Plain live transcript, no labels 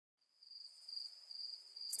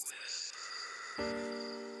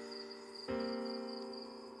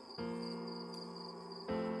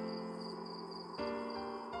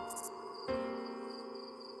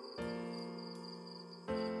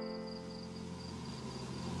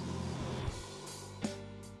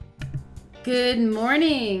Good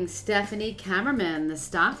morning, Stephanie Kammerman, the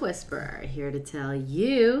Stock Whisperer, here to tell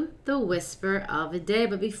you the whisper of the day.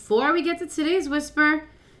 But before we get to today's whisper,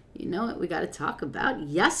 you know what we got to talk about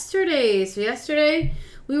yesterday. So yesterday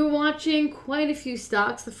we were watching quite a few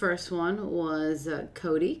stocks. The first one was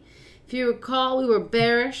Coty. If you recall, we were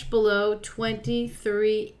bearish below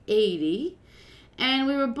 23.80. And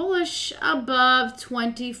we were bullish above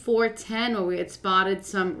 24.10 where we had spotted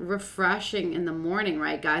some refreshing in the morning,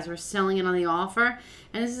 right, guys? We're selling it on the offer.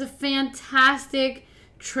 And this is a fantastic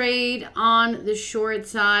trade on the short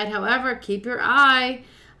side. However, keep your eye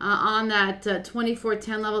on that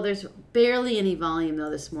 24.10 level. There's barely any volume,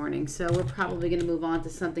 though, this morning. So we're probably going to move on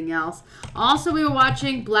to something else. Also, we were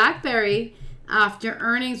watching BlackBerry. After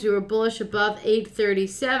earnings, we were bullish above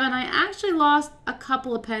 8.37. I actually lost a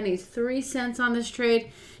couple of pennies, 3 cents on this trade.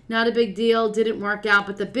 Not a big deal, didn't work out.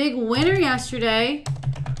 But the big winner yesterday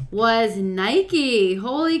was Nike.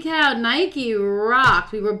 Holy cow, Nike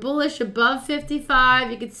rocked. We were bullish above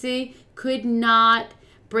 55. You could see, could not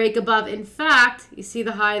break above. In fact, you see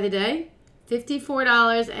the high of the day?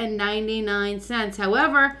 $54.99.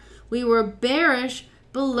 However, we were bearish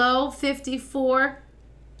below 54.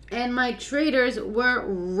 And my traders were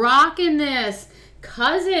rocking this.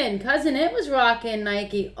 Cousin, it was rocking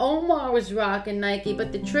Nike. Omar was rocking Nike.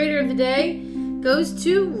 But the trader of the day goes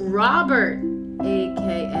to Robert,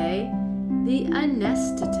 a.k.a. the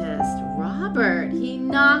anesthetist. Robert, he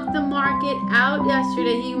knocked the market out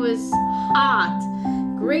yesterday. He was hot.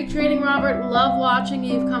 Great trading, Robert. Love watching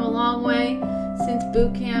you. You've come a long way since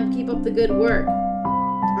boot camp. Keep up the good work.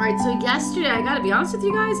 All right, so yesterday, I got to be honest with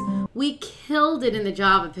you guys, we killed it in the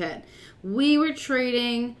Java Pit. We were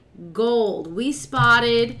trading gold. We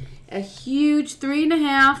spotted a huge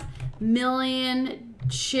 3.5 million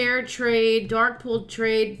share trade, dark pool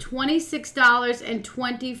trade,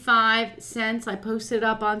 $26.25. I posted it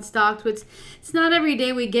up on StockTwits. It's not every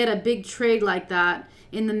day we get a big trade like that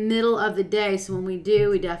in the middle of the day. So when we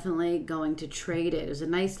do, we're definitely going to trade it. It was a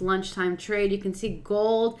nice lunchtime trade. You can see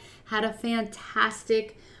gold had a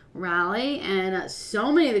fantastic rally, and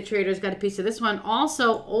so many of the traders got a piece of this one.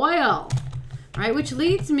 Also oil, right, which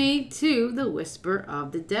leads me to the whisper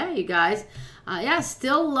of the day, you guys. Yeah,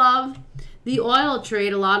 still love the oil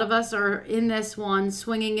trade. A lot of us are in this one,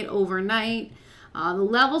 swinging it overnight. The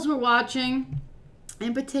levels we're watching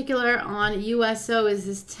in particular on USO is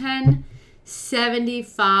this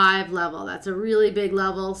 1075 level. That's a really big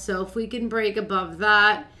level, so if we can break above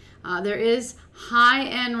that, there is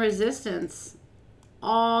high-end resistance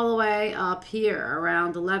all the way up here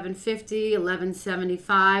around 1150,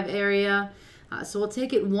 1175 area. So we'll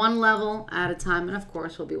take it one level at a time, and of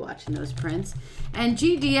course we'll be watching those prints. And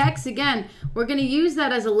GDX, again, we're going to use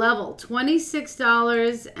that as a level,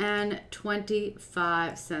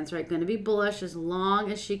 $26.25, right? Going to be bullish as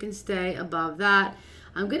long as she can stay above that.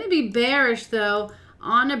 I'm going to be bearish, though,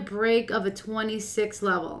 on a break of a 26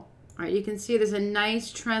 level. All right, you can see there's a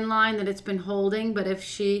nice trend line that it's been holding, but if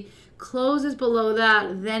she closes below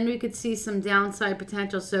that, then we could see some downside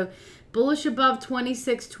potential. So bullish above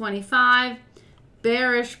 26.25,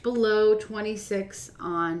 bearish below 26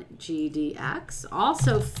 on GDX.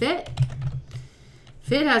 Also FIT.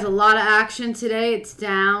 FIT has a lot of action today. It's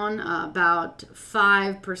down about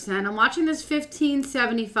 5%. I'm watching this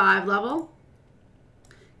 1575 level.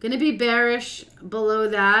 Going to be bearish below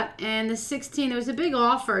that. And the 16, there was a big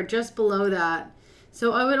offer just below that.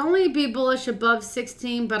 So I would only be bullish above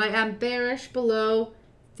 16, but I am bearish below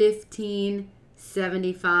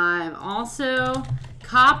 1575. Also,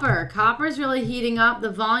 copper. Copper is really heating up. The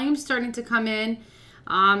volume's starting to come in.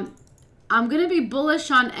 I'm going to be bullish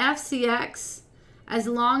on FCX as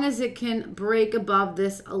long as it can break above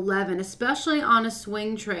this 11, especially on a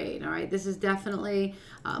swing trade. All right, this is definitely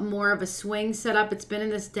more of a swing setup. It's been in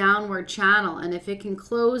this downward channel, and if it can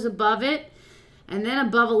close above it, and then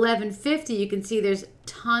above 1150, you can see there's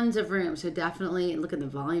tons of room. So definitely, look at the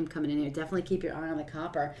volume coming in here. Definitely keep your eye on the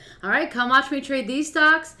copper. All right, come watch me trade these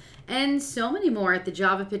stocks and so many more at the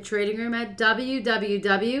Java Pit Trading Room at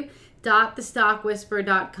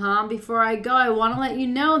www.thestockwhisperer.com. Before I go, I want to let you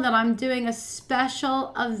know that I'm doing a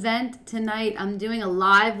special event tonight. I'm doing a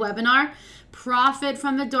live webinar, Profit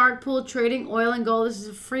from the Dark Pool Trading Oil and Gold. This is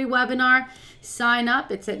a free webinar. Sign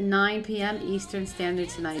up. It's at 9 p.m. Eastern Standard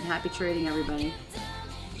tonight. Happy trading, everybody.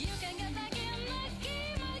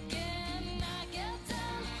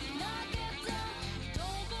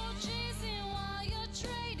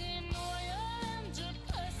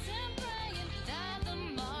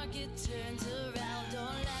 turn to